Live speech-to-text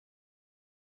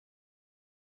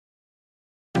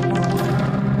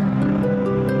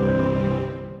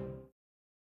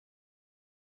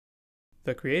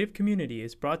The creative community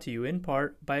is brought to you in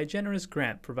part by a generous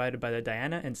grant provided by the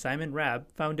Diana and Simon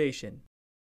Rabb Foundation.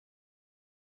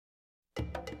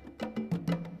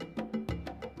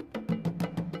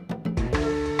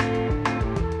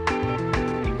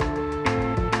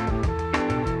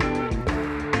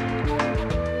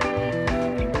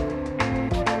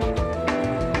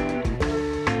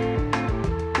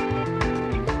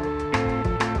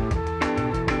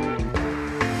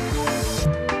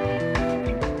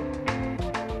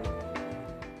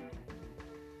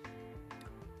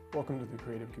 Welcome to the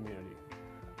creative community.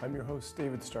 I'm your host,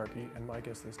 David Starkey, and my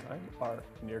guests this time are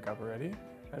Kabaretti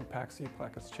and Paksy,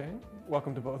 Plackis-Cheng.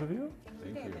 Welcome to both of you.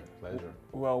 Thank you. Pleasure.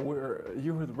 Well,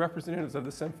 you were the representatives of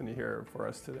the Symphony here for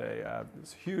us today.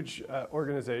 This huge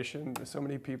organization, so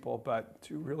many people, but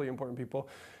two really important people.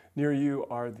 Near you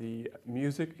are the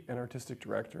music and artistic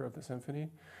director of the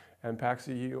Symphony, and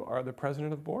Paksy, you are the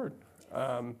president of the board.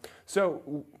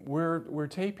 So we're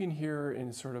taping here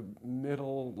in sort of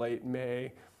late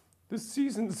May. The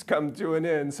season's come to an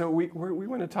end, so we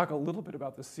want to talk a little bit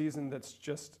about the season that's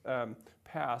just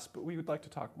passed, but we would like to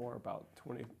talk more about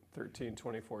 2013,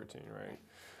 2014, right?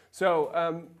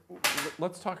 So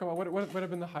let's talk about what have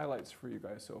been the highlights for you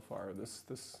guys so far this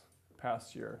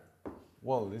past year.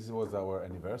 Well, this was our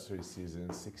anniversary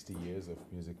season, 60 years of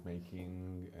music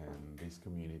making and this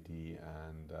community,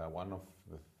 and one of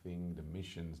the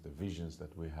missions, the visions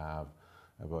that we have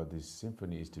about this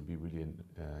symphony is to be really an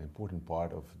important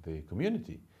part of the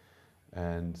community.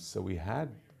 And so we had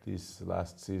this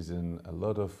last season a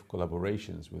lot of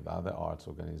collaborations with other arts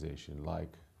organizations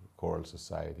like Choral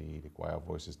Society, the Choir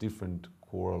Voices, different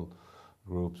choral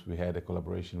groups. We had a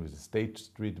collaboration with the State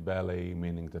Street Ballet,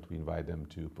 meaning that we invite them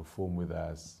to perform with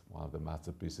us, one of the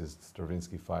masterpieces,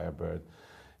 Stravinsky Firebird.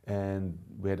 And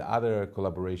we had other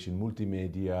collaboration,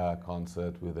 multimedia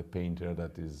concert with a painter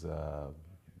that is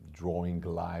drawing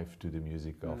life to the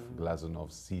music of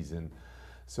Glazonov's Season.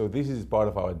 So this is part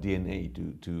of our DNA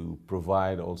to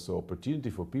provide also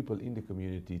opportunity for people in the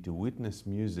community to witness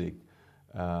music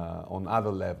on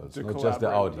other levels, not just the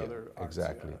audio.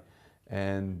 Exactly. Yeah.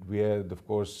 And we had, of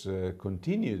course,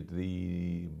 continued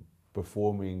the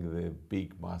performing the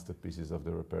big masterpieces of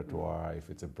the repertoire. If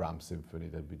it's a Brahms symphony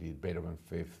that we did, Beethoven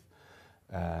Fifth,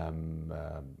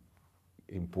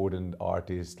 important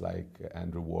artists like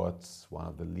Andrew Watts, one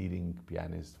of the leading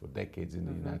pianists for decades in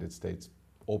the United States,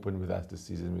 opened with us this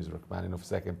season with Rachmaninoff's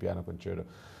Second Piano Concerto.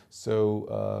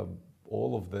 So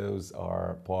all of those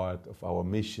are part of our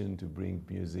mission to bring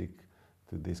music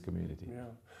to this community. Yeah.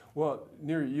 Well,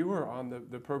 Nir, you were on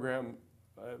the program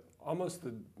almost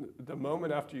the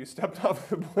moment after you stepped off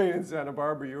the plane in Santa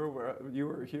Barbara. You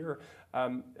were here,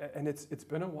 and it's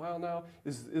been a while now.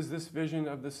 Is this vision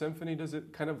of the symphony, does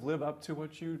it kind of live up to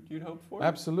what you'd hoped for?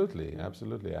 Absolutely,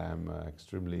 absolutely. I'm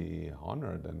extremely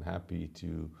honored and happy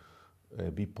to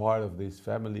be part of this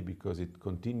family because it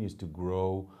continues to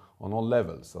grow on all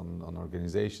levels, on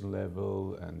organization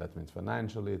level, and that means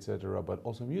financially, etc., but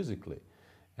also musically.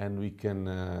 And we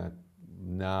can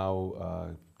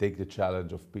now take the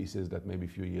challenge of pieces that maybe a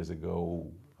few years ago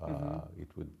it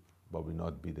would probably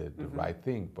not be the right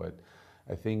thing. But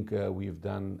I think we've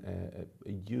done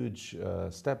a huge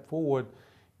step forward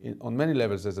on many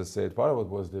levels, as I said. Part of it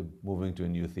was the moving to a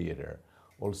new theater.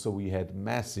 Also, we had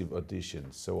massive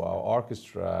auditions. So our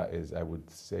orchestra is, I would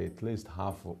say, at least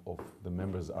half of the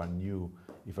members are new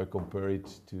if I compare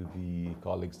it to the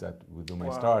colleagues with whom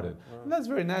I started. Wow. And that's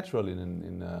very natural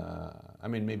I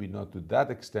mean, maybe not to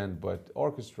that extent, but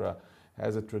orchestra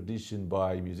has a tradition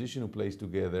by musicians who plays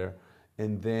together,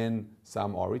 and then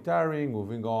some are retiring,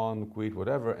 moving on, quit,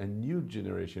 whatever, and new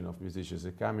generation of musicians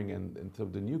are coming, and so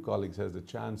the new colleagues has the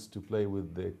chance to play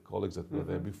with the colleagues that were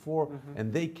there before,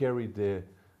 and they carry the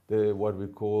what we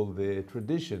call the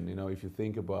tradition. You know, if you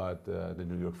think about the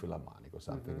New York Philharmonic or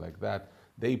something like that,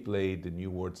 they played the New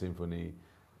World Symphony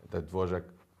that Dvorak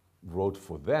wrote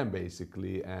for them,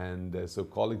 basically, and so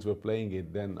colleagues were playing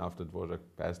it. Then after Dvorak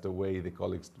passed away, the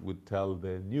colleagues would tell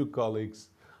the new colleagues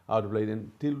how to play it.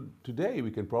 And till today, we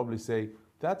can probably say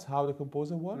that's how the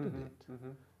composer wanted it.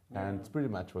 And it's pretty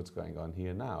much what's going on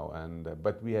here now. And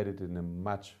but we had it in a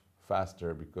much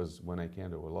faster, because when I came,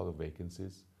 there were a lot of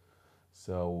vacancies.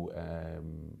 So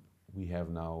we have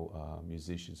now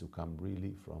musicians who come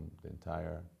really from the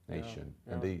entire nation,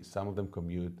 and some of them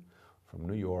commute from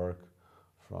New York,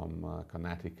 from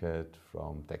Connecticut,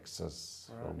 from Texas.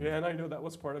 Right. Yeah, and I know that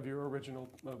was part of your original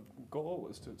goal,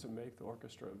 was to make the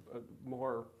orchestra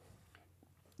more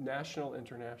national,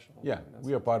 international. Yeah,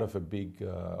 we are part of a big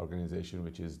organization,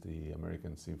 which is the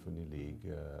American Symphony League,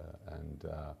 and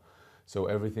so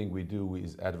everything we do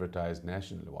is advertised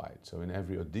nationwide. So in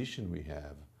every audition we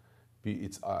have,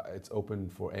 it's open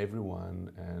for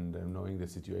everyone, and knowing the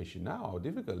situation now, how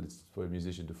difficult it's for a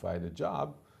musician to find a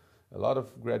job. A lot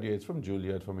of graduates from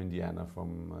Juilliard, from Indiana,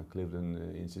 from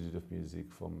Cleveland Institute of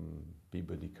Music, from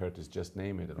Peabody, Curtis, just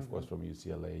name it, and of course from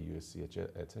UCLA, USC,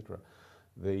 etc.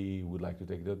 They would like to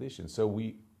take the audition. So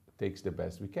we take the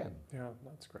best we can. Yeah,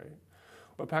 that's great.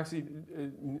 Well, Paksy,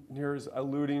 Nir's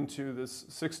alluding to this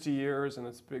 60 years and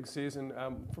this big season.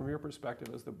 From your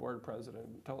perspective as the board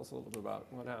president, tell us a little bit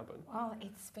about what happened. Well,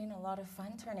 it's been a lot of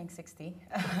fun turning 60.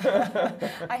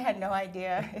 I had no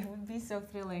idea it would be so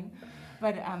thrilling.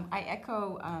 But I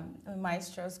echo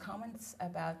Maestro's comments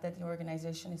about that the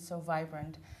organization is so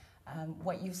vibrant.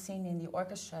 What you've seen in the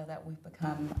orchestra that we've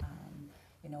become,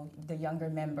 you know, the younger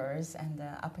members and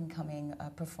the up-and-coming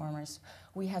performers,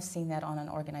 we have seen that on an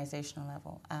organizational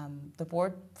level. The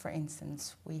board, for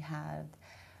instance, we had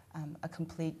a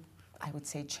complete, I would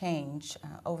say, change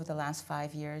over the last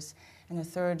 5 years. And a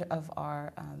third of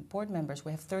our board members,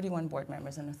 we have 31 board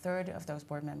members, and a third of those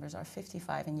board members are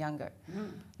 55 and younger.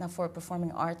 Mm. Now, for a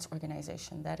performing arts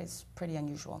organization, that is pretty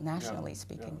unusual, nationally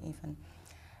speaking even.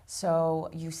 So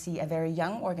you see a very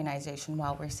young organization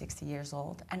while we're 60 years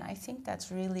old, and I think that's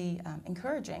really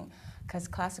encouraging, because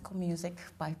classical music,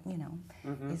 by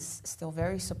is still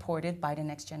very supported by the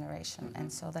next generation,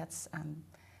 and so that's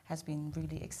has been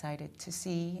really excited to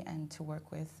see and to work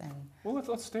with. And well,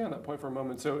 let's stay on that point for a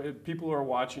moment. So if people are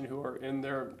watching who are in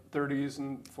their 30s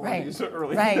and 40s, or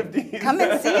early 50s, come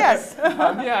and see us.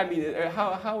 Yeah, I mean,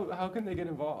 how can they get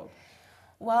involved?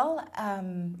 Well,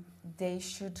 they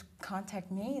should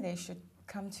contact me. They should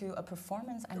come to a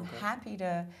performance. I'm happy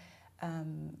to,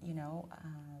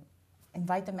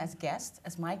 invite them as guests,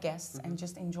 as my guests, and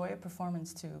just enjoy a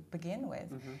performance to begin with,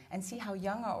 and see how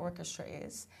young our orchestra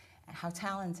is, how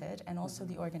talented, and also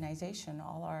the organization,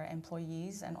 all our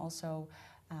employees, and also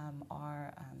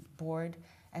our board,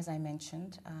 as I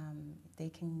mentioned. They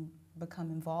can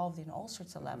become involved in all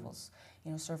sorts of levels.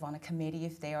 You know, serve on a committee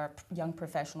if they are young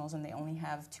professionals and they only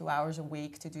have 2 hours a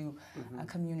week to do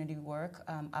community work,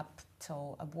 up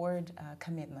till a board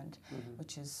commitment,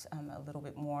 which is a little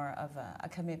bit more of a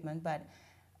commitment. But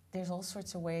there's all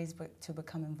sorts of ways to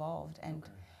become involved. And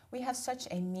we have such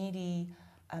a meaty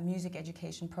music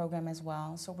education program as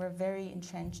well. So we're very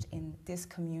entrenched in this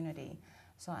community.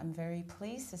 So I'm very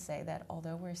pleased to say that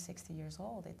although we're 60 years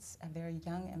old, it's a very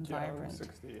young and vibrant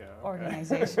 60,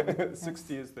 organization.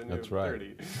 60 is the new That's right.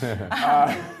 30.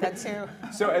 That too.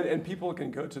 So, and people can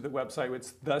go to the website.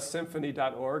 It's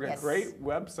thesymphony.org, a great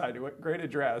website, a great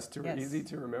address, easy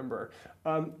to remember.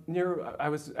 Nir, I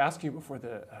was asking you before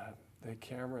the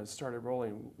cameras started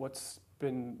rolling, what's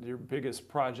been your biggest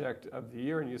project of the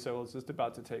year? And you said, well, it's just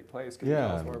about to take place. Can you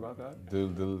tell us more about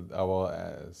that?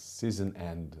 Our season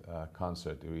end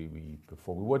concert we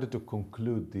performed. We wanted to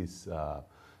conclude this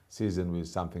season with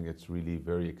something that's really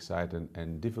very exciting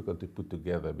and difficult to put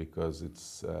together, because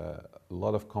it's a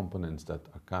lot of components that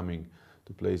are coming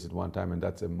to place at one time, and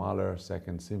that's a Mahler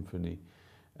Second Symphony.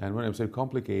 And when I'm saying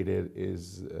complicated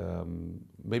is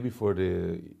maybe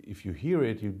if you hear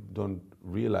it, you don't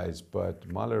realize, but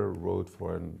Mahler wrote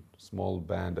for a small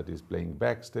band that is playing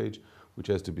backstage, which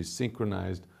has to be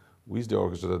synchronized with the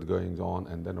orchestra that's going on.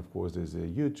 And then, of course, there's a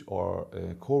huge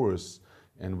chorus,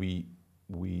 and we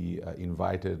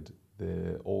invited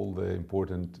all the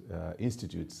important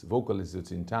vocal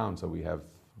institutes in town. So we have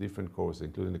different choruses,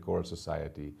 including the Choral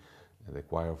Society, the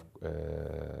Choir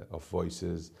of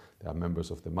Voices. There are members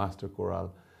of the Master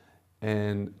Chorale,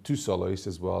 and 2 soloists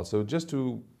as well. So just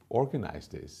to organize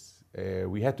this,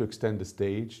 we had to extend the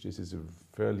stage. This is a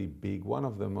fairly big, one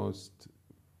of the most,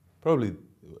 probably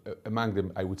among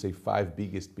them, I would say 5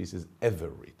 biggest pieces ever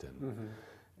written.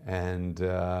 And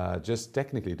just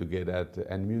technically to get at,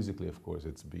 and musically, of course,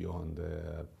 it's beyond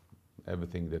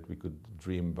everything that we could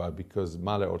dream about, because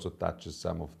Mahler also touches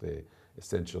some of the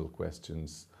essential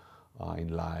questions in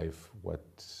life, what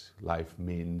life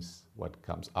means, what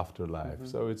comes after life.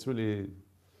 So it's really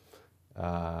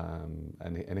a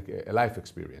life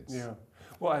experience. Yeah.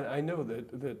 Well, I know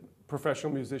that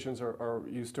professional musicians are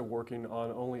used to working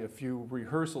on only a few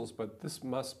rehearsals, but this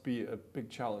must be a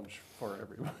big challenge for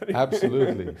everybody.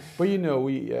 Absolutely. But you know,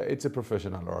 it's a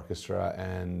professional orchestra,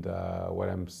 and what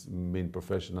I mean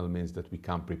professional means that we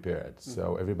come prepared.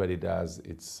 So everybody does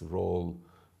its role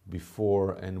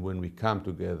before, and when we come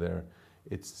together,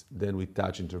 then we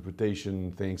touch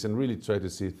interpretation things and really try to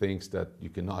see things that you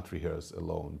cannot rehearse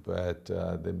alone. But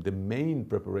the main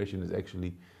preparation is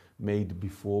actually made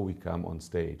before we come on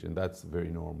stage, and that's very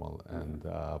normal. And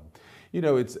you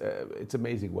know, it's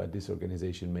amazing what this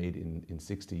organization made in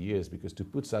 60 years, because to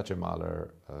put such a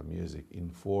Mahler music in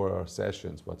 4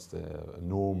 sessions, what's the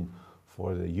norm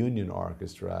for the union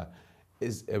orchestra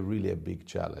is really a big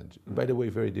challenge. By the way,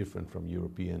 very different from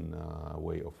European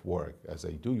way of work. As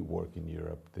I do work in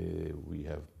Europe, we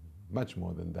have much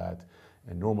more than that,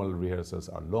 and normal rehearsals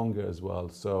are longer as well.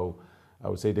 So I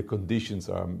would say the conditions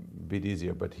are a bit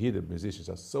easier, but here the musicians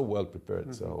are so well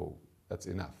prepared, so that's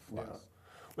enough for us.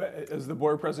 Well, as the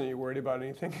board president, are you worried about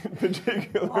anything in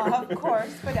particular? Well, of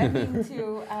course, but I mean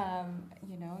to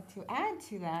to add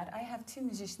to that, I have two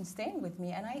musicians staying with me,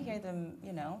 and I hear them,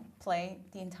 play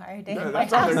the entire day in my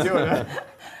that's how house. they're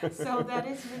doing. So that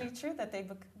is really true that they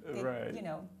Right.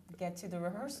 get to the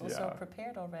rehearsal so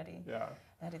prepared already. Yeah.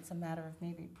 That it's a matter of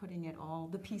maybe putting it all,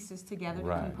 the pieces together,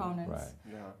 Right, the components.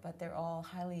 right. Yeah. But they're all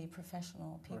highly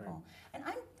professional people. And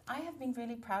I have been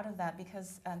really proud of that because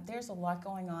there's a lot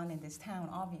going on in this town,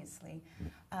 obviously.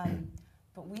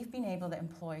 But we've been able to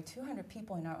employ 200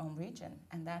 people in our own region,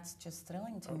 and that's just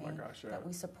thrilling to me. My gosh, that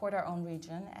we support our own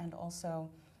region, and also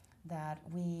that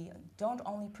we don't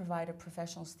only provide a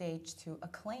professional stage to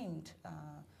acclaimed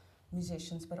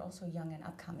musicians, but also young and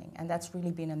upcoming. And that's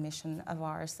really been a mission of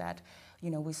ours, that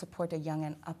we support the young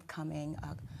and upcoming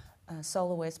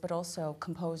soloists, but also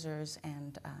composers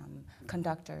and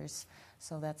conductors.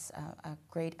 So that's a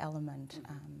great element,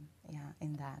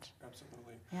 in that. Absolutely.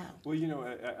 Yeah. Well,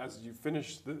 as you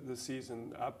finish the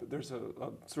season up, there's a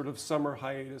sort of summer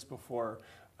hiatus before.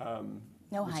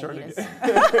 No hiatus.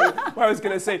 Well, I was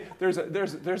going to say there's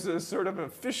a sort of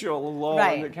official lull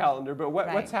in the calendar, but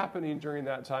what's happening during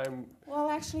that time? Well,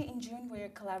 actually, in June we're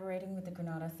collaborating with the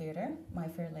Granada Theatre, My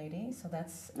Fair Lady. So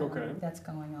that's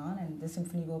going on, and the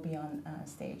symphony will be on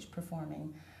stage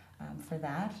performing for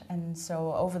that. And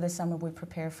so over the summer we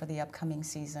prepare for the upcoming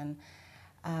season.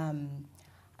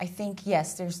 I think,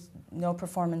 yes, there's no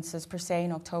performances per se.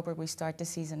 In October we start the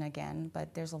season again,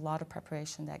 but there's a lot of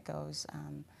preparation that goes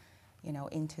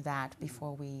into that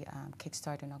before we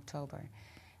kickstart in October.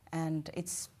 And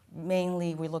it's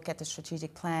mainly, we look at the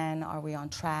strategic plan, are we on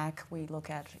track? We look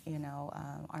at,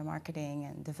 our marketing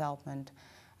and development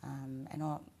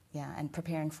and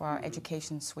preparing for our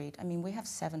education suite. I mean, we have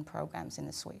 7 programs in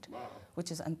the suite,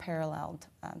 which is unparalleled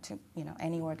to,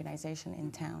 any organization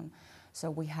in town. So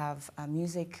we have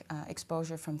music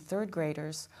exposure from 3rd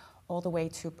graders all the way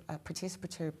to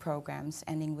participatory programs,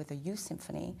 ending with a youth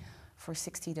symphony for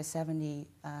 60 to 70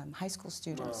 high school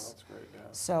students. That's great, yeah.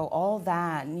 So all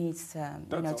that needs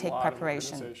to take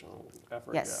preparation. Of organizational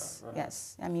effort, yes,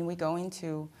 yes. I mean, we go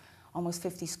into almost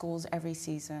 50 schools every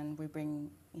season. We bring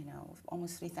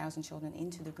almost 3,000 children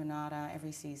into the Granada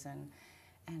every season,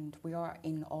 and we are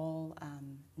in all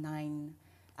 9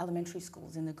 elementary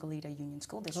schools in the Goleta Union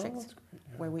School District,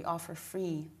 where we offer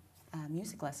free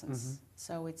music lessons.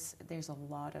 So there's a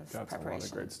lot of preparation. That's a lot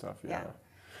of great stuff, yeah.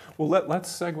 Well, let's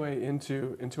segue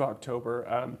into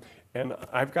October. And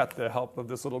I've got the help of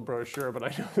this little brochure, but I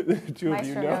know that the two of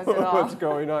you know what's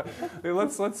going on.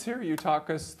 Let's hear you talk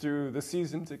us through the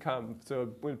season to come. So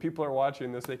when people are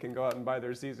watching this, they can go out and buy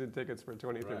their season tickets for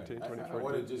 2013, 2014. I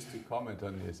wanted just to comment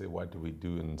on this. What do we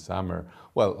do in summer?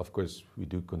 Well, of course, we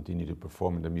do continue to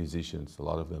perform in the musicians. A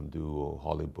lot of them do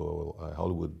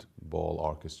Hollywood Bowl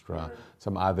Orchestra,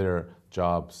 some other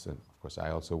jobs, and of course I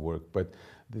also work. But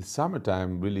the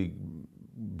summertime really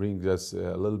brings us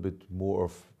a little bit more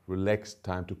of relaxed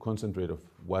time to concentrate of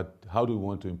how do we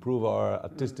want to improve our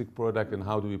artistic product and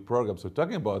how do we program. So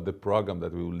talking about the program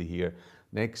that we will hear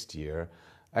next year,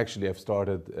 actually I've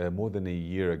started more than a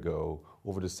year ago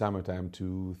over the summertime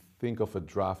to think of a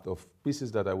draft of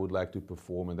pieces that I would like to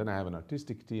perform, and then I have an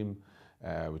artistic team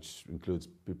which includes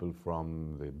people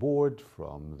from the board,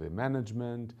 from the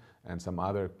management, and some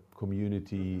other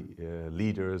community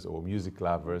leaders or music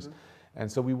lovers. And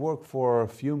so we work for a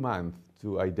few months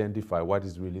to identify what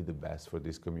is really the best for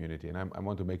this community. And I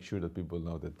want to make sure that people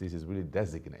know that this is really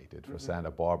designated for Santa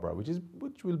Barbara,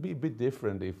 which will be a bit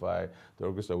different if the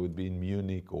orchestra would be in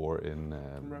Munich or in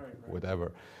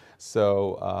whatever.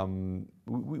 So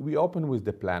we open with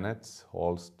the Planets,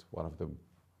 Holst, one of the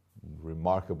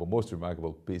most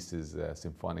remarkable pieces,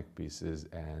 symphonic pieces,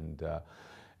 and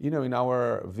in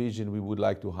our vision, we would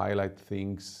like to highlight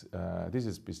things. This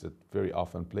is a piece that's very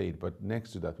often played, but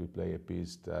next to that, we play a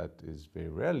piece that is very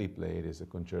rarely played, is a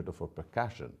concerto for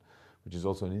percussion, which is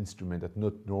also an instrument that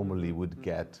not normally would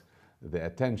get the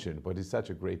attention, but it's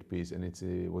such a great piece, and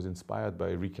it was inspired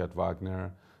by Richard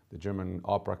Wagner, the German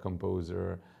opera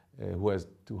composer, who has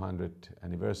 200th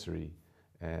anniversary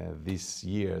this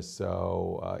year.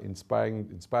 So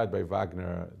inspired by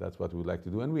Wagner, that's what we would like to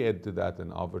do. And we add to that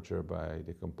an overture by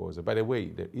the composer. By the way,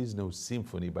 there is no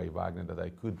symphony by Wagner that I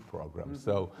could program.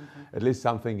 So at least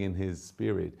something in his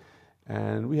spirit.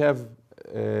 And we have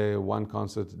one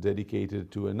concert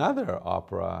dedicated to another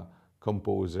opera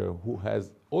composer who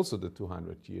has also the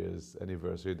 200 years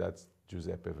anniversary. That's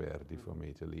Giuseppe Verdi from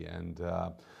Italy. And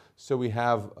so we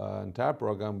have an entire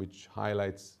program which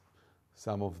highlights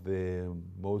some of the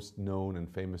most known and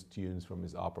famous tunes from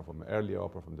his opera, from early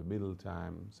opera, from the middle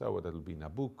time. So that'll be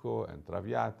Nabucco and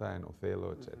Traviata and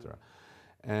Othello, etc.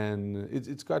 And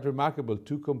it's quite remarkable.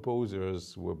 Two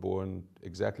composers were born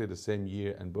exactly the same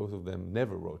year, and both of them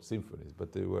never wrote symphonies,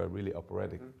 but they were really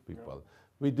operatic people.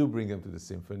 We do bring them to the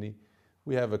symphony.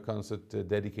 We have a concert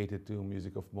dedicated to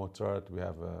music of Mozart. We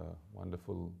have a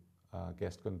wonderful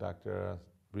guest conductor,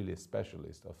 really a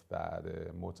specialist of that,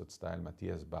 Mozart style,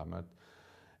 Matthias Bammert.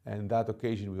 And that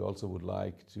occasion, we also would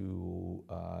like to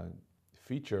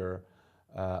feature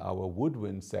our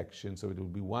woodwind section. So it will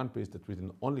be one piece that's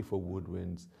written only for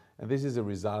woodwinds. And this is a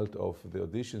result of the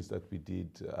auditions that we did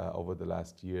over the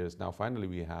last years. Now, finally,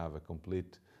 we have a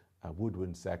complete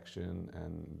woodwind section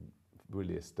and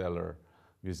really a stellar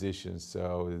musicians.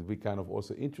 So it'll be kind of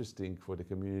also interesting for the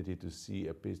community to see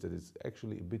a piece that is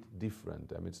actually a bit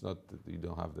different. I mean, it's not that you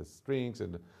don't have the strings,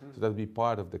 and so that'll be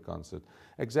part of the concert.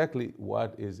 Exactly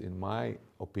what is, in my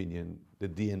opinion, the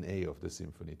DNA of the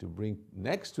symphony, to bring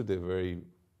next to the very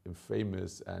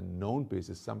famous and known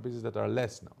pieces, some pieces that are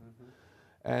less known.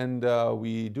 And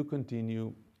we do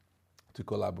continue to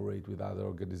collaborate with other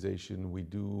organizations. We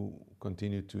do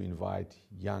continue to invite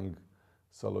young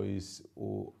soloists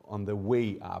who on the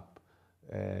way up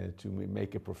to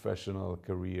make a professional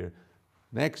career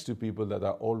next to people that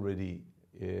are already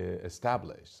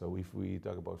established. So if we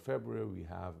talk about February, we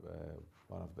have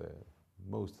one of the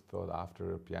most sought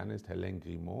after pianist, Hélène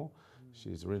Grimaud.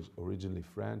 She's originally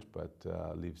French, but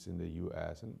lives in the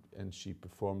US, and she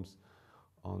performs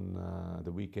on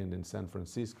the weekend in San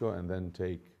Francisco and then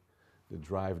take the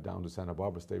drive down to Santa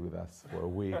Barbara, stay with us for a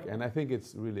week. And I think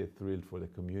it's really a thrill for the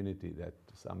community that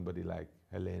somebody like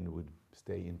Hélène would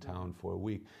stay in town for a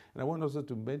week. And I want also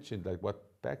to mention, like what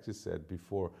Paksy said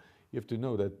before, you have to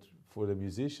know that for the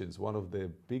musicians, one of the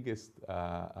biggest,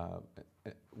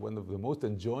 one of the most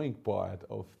enjoying part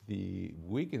of the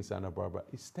week in Santa Barbara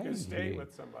is staying here.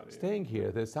 With somebody. Staying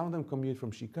here. There's some of them commute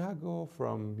from Chicago,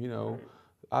 from, you know,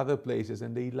 other places,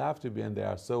 and they love to be, and they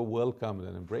are so welcomed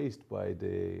and embraced by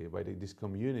this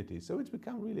community. So it's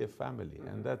become really a family,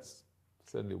 and that's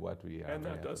certainly what we are. And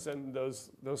that does send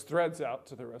those threads out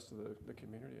to the rest of the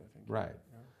community, I think. Right.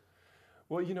 Yeah.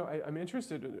 Well, you know, I'm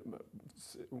interested in,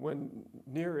 when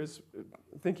Nir is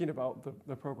thinking about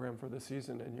the program for the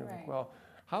season, and you're like, well,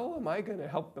 how am I going to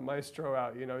help the maestro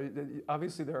out? You know,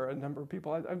 obviously there are a number of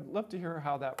people. I'd love to hear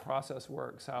how that process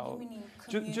works. How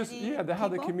how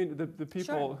the community, the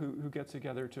people who get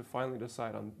together to finally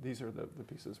decide on these are the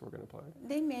pieces we're going to play.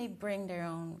 They may bring their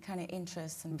own kind of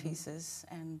interests and pieces,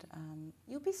 and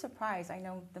you'll be surprised. I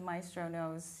know the maestro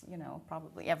knows, you know,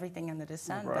 probably everything under the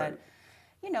sun, but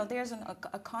you know, there's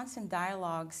a constant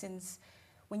dialogue since.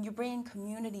 When you bring in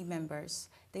community members,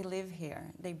 they live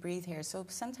here, they breathe here. So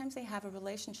sometimes they have a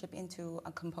relationship into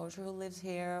a composer who lives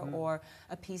here, or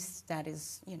a piece that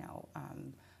is, you know,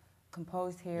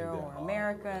 composed here, or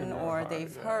American, or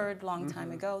they've heard long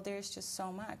time ago. There's just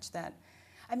so much that,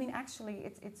 I mean,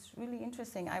 actually, it's really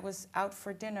interesting. I was out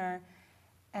for dinner,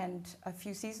 and a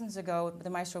few seasons ago, the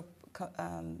maestro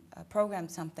programmed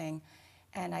something,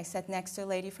 and I sat next to a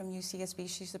lady from UCSB.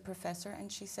 She's a professor, and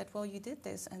she said, "Well, you did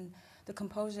this, and the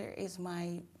composer is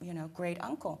my, you know, great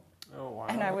uncle." Oh, wow.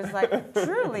 And I was like,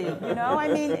 truly, you know, I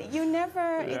mean, you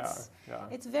never,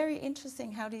 it's very interesting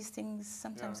how these things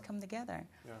sometimes come together.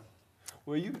 Yeah.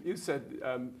 Well, you said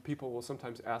people will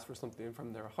sometimes ask for something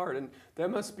from their heart, and that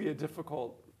must be a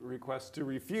difficult request to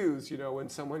refuse, you know, when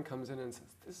someone comes in and says,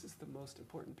 this is the most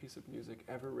important piece of music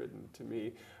ever written to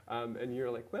me, and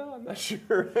you're like, well, I'm not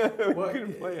sure we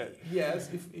can play it. Yes,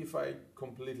 if I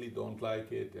completely don't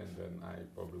like it, and then I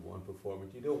probably won't perform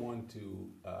it. You don't want to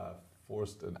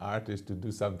force an artist to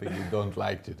do something you don't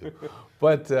like to do.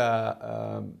 But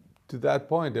to that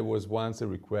point, there was once a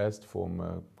request from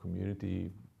a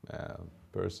community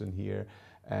person here,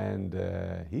 and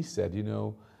he said, you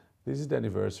know, this is the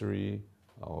anniversary,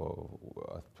 or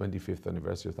 25th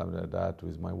anniversary or something like that,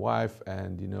 with my wife,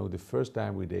 and you know, the first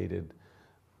time we dated,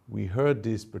 we heard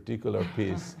this particular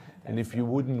piece, and if you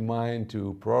wouldn't mind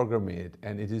to program it,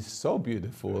 and it is so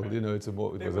beautiful, you know, it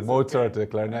was a Mozart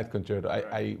clarinet concerto.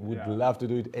 I would love to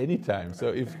do it anytime. So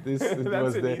if this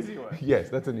was an easy one. Yes,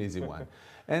 that's an easy one.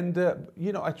 And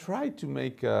you know, I tried to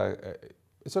make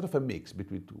sort of a mix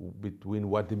between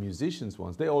what the musicians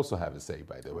want. They also have a say,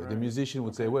 by the way. The musician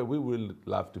would say, well, we would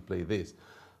love to play this.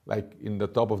 Like in the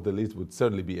top of the list would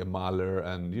certainly be a Mahler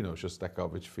and, you know,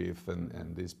 Shostakovich Fifth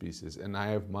and these pieces. And I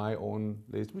have my own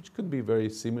list, which could be very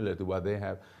similar to what they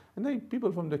have. And then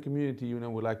people from the community,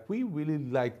 were like, we really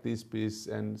like this piece.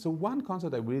 And so one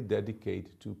concert I really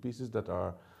dedicate to pieces that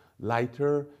are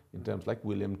lighter in terms like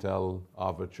William Tell,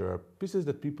 Overture, pieces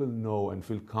that people know and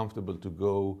feel comfortable to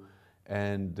go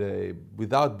and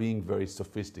without being very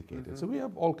sophisticated. So we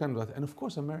have all kinds of, and of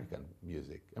course American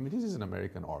music. I mean, this is an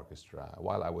American orchestra.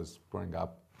 While I was growing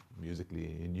up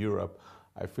musically in Europe,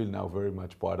 I feel now very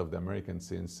much part of the American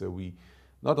scene. So we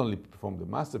not only perform the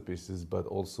masterpieces, but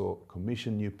also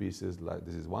commission new pieces. Like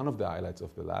this is one of the highlights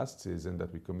of the last season,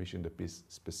 that we commissioned a piece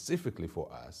specifically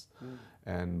for us,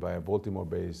 and by a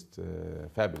Baltimore-based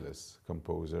fabulous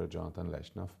composer, Jonathan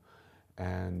Leshnoff.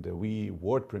 And we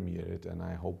world premiered it, and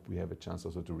I hope we have a chance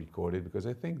also to record it, because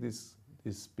I think this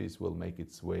piece will make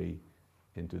its way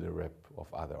into the rep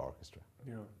of other orchestra.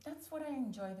 Yeah. That's what I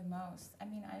enjoy the most. I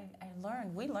mean,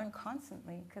 we learn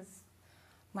constantly, because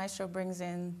Maestro brings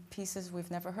in pieces we've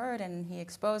never heard, and he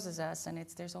exposes us, and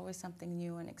there's always something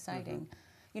new and exciting,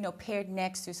 paired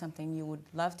next to something you would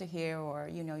love to hear, or,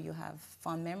 you have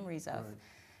fond memories of. Right.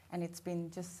 And it's been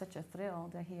just such a thrill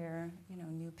to hear,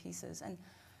 new pieces. And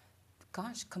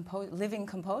gosh, living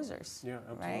composers. Yeah,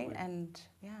 absolutely. Right? And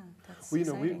yeah, that's well,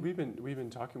 exciting. we've been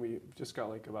talking. We just got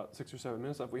like about 6 or 7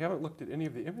 minutes left. We haven't looked at any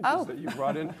of the images that you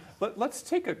brought in. Let's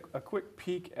take a quick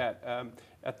peek at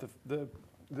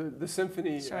the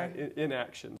symphony Sure. in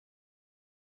action.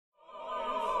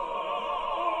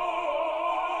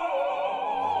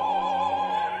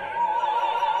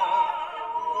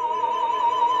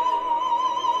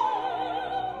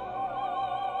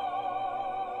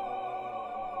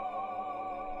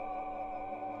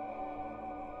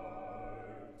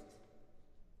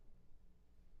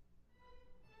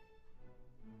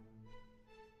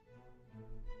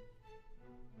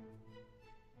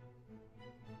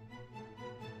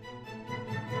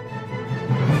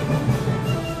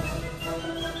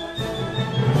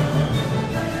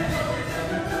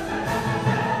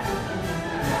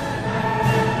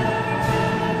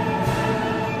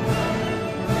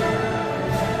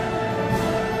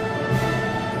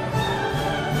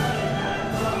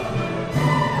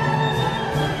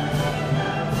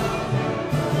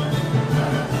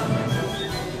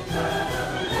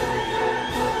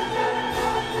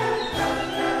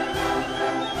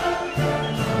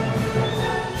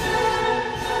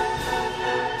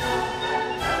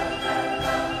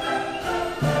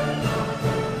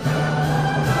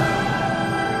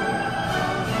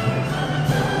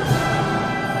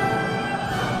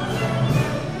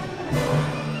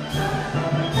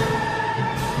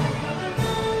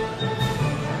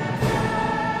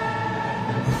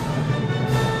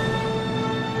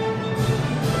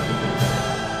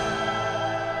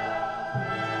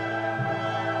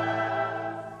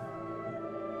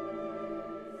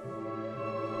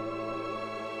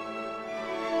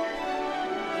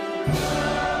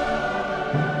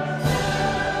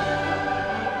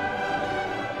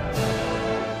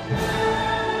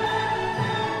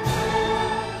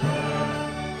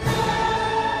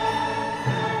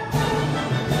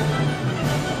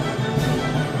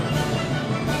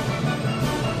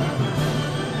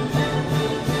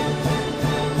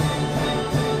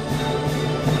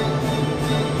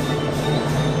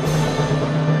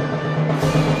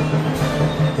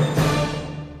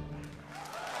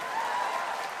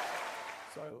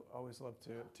 Love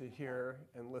to hear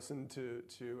and listen to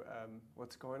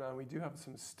what's going on. We do have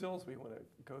some stills we want to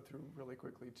go through really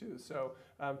quickly too. So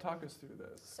talk us through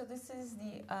this. So this is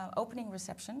the opening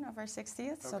reception of our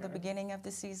 60th, so the beginning of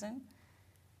the season.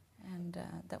 And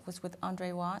that was with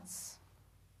Andre Watts.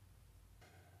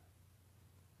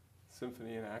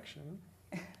 Symphony in action.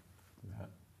 Yeah.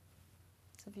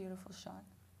 It's a beautiful shot.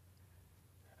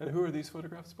 And who are these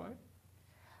photographs by?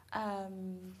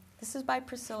 This is by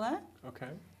Priscilla. Okay.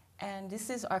 And this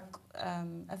is our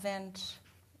event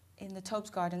in the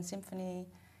Taubes Garden, Symphony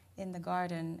in the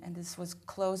Garden, and this was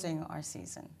closing our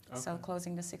season. Okay. So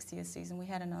closing the 60th season. We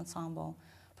had an ensemble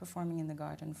performing in the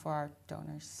garden for our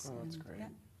donors. Oh, that's great. Yeah.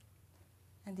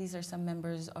 And these are some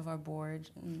members of our board,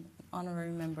 an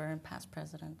honorary member and past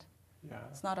president. Yeah.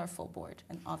 It's not our full board,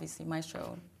 and obviously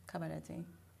Maestro, Kabaretti.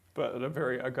 But a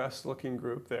very august-looking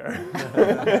group there.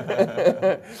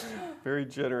 Very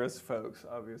generous folks,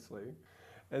 obviously.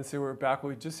 And so we're back.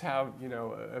 We just have,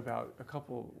 about a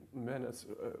couple minutes.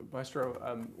 Maestro,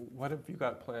 what have you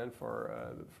got planned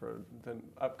for the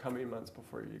upcoming months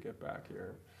before you get back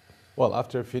here? Well,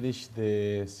 after I finished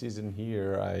the season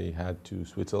here, I head to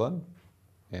Switzerland,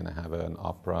 and I have an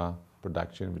opera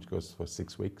production which goes for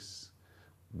 6 weeks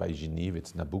by Genève.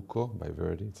 It's Nabucco by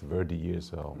Verdi. It's a Verdi year,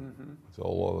 so it's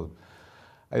all.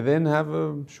 I then have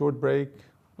a short break,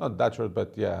 not that short,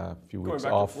 but yeah, a few Going weeks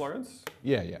back off. to Florence?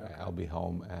 Yeah, yeah, Okay. I'll be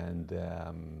home, and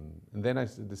then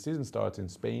the season starts in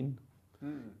Spain,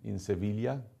 in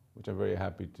Sevilla, which I'm very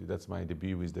happy to. That's my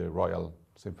debut with the Royal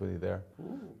Symphony there. Ooh,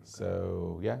 okay.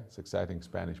 So yeah, it's exciting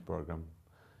Spanish program,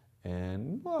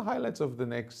 and well, highlights of the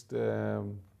next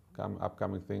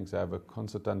upcoming things. I have a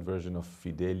concertant version of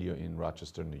Fidelio in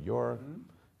Rochester, New York.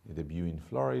 A debut in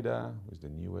Florida with the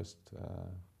newest,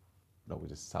 with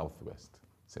the Southwest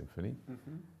Symphony.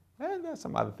 And there's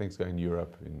some other things going in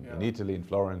Europe, in Italy, in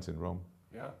Florence, in Rome.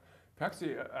 Yeah.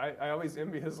 Paksy, I always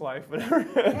envy his life. Whenever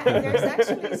Yeah, there's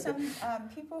actually some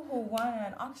people who won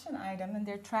an auction item and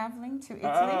they're traveling to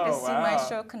Italy to see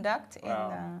Maestro conduct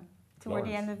toward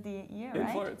the end of the year, in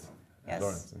right? Florence. Yes.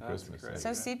 Florence in That's Christmas. great.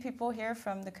 So see people here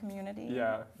from the community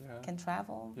can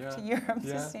travel to Europe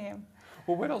to see him.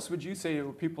 Well, what else would you say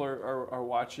people are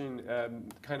watching?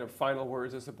 Kind of final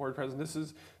words as the board president. This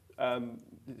is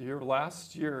your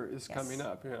last year is coming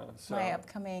up. Yeah. So. My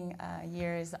upcoming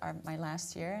year is my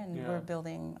last year, and we're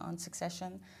building on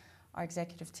succession. Our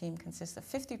executive team consists of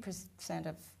 50%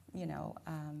 of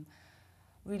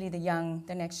really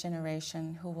the next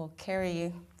generation who will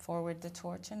carry forward the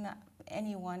torch, and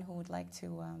anyone who would like to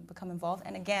become involved.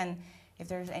 And again, if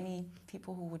there's any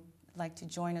people who would like to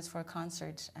join us for a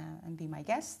concert and be my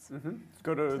guest,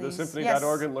 go to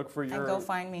thesymphony.org and look for your... And go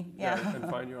find me, and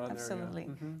find you on absolutely.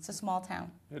 there. It's a small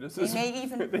town. It is. They may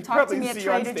even talk to me at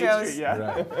Trader Joe's.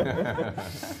 Right.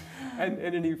 And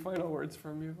any final words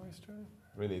from you, Maestro?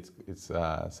 Really, it's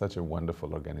such a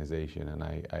wonderful organization, and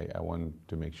I want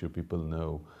to make sure people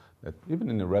know that even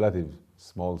in a relative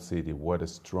small city, what a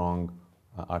strong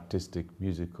artistic,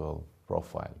 musical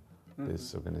profile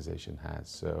this organization has.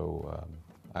 So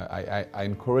I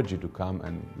encourage you to come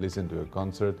and listen to a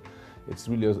concert. It's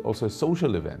really also a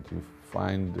social event. You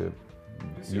find... you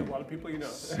see a lot of people you know.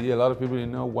 See a lot of people you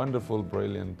know, wonderful,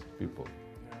 brilliant people.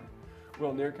 Yeah.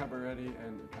 Well, Nir Kabaretti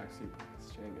and Paksy,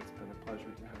 Plackis-Cheng, it's been a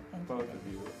pleasure to have both of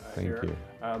you here. Thank you.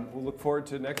 We'll look forward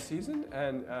to next season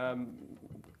and,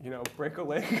 break a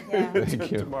leg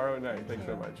tomorrow night. Thanks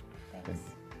so much. Thanks.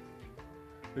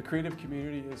 The Creative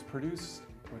Community is produced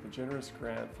with a generous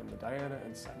grant from the Diana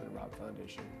and Simon Raab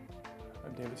Foundation.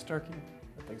 I'm David Starkey,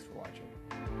 and thanks for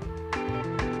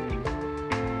watching.